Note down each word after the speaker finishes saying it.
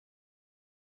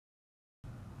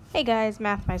Hey guys,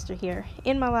 MathMeister here.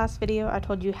 In my last video, I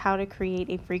told you how to create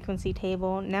a frequency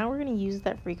table. Now we're going to use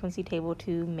that frequency table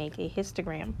to make a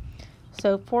histogram.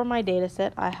 So for my data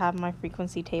set, I have my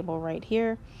frequency table right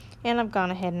here, and I've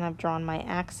gone ahead and I've drawn my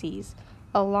axes.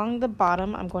 Along the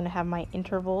bottom, I'm going to have my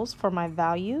intervals for my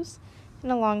values, and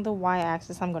along the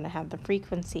y-axis, I'm going to have the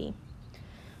frequency.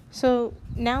 So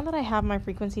now that I have my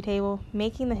frequency table,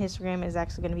 making the histogram is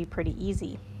actually going to be pretty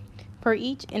easy. For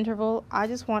each interval, I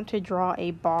just want to draw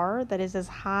a bar that is as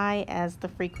high as the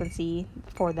frequency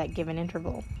for that given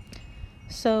interval.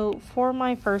 So for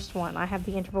my first one, I have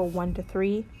the interval 1 to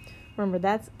 3. Remember,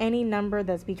 that's any number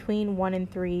that's between 1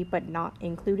 and 3, but not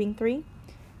including 3.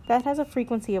 That has a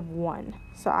frequency of 1.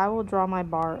 So I will draw my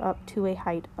bar up to a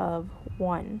height of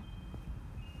 1.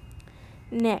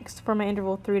 Next, for my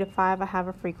interval 3 to 5, I have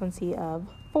a frequency of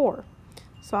 4.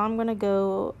 So I'm going to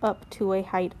go up to a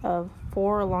height of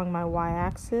 4 along my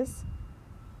y-axis,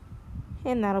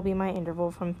 and that'll be my interval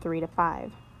from 3 to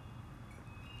 5.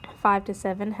 5 to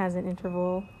 7 has an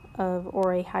interval of,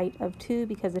 or a height of 2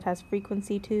 because it has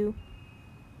frequency 2.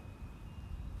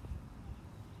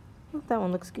 Oh, that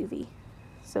one looks goofy.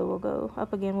 So we'll go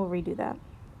up again, we'll redo that.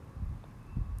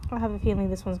 I have a feeling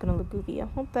this one's going to look goofy. I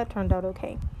hope that turned out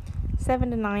okay.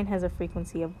 7 to 9 has a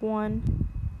frequency of 1.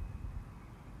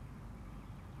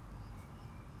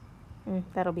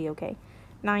 That'll be okay.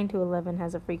 9 to 11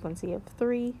 has a frequency of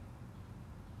 3.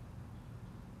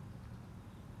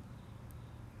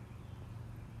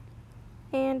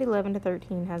 And 11 to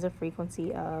 13 has a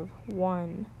frequency of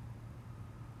 1.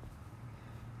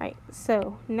 Alright,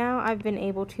 so now I've been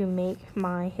able to make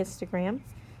my histogram.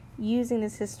 Using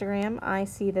this histogram, I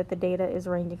see that the data is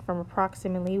ranging from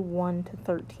approximately 1 to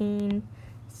 13.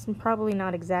 It's probably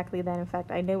not exactly that. In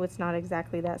fact, I know it's not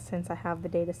exactly that since I have the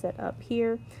data set up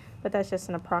here, but that's just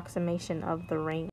an approximation of the range.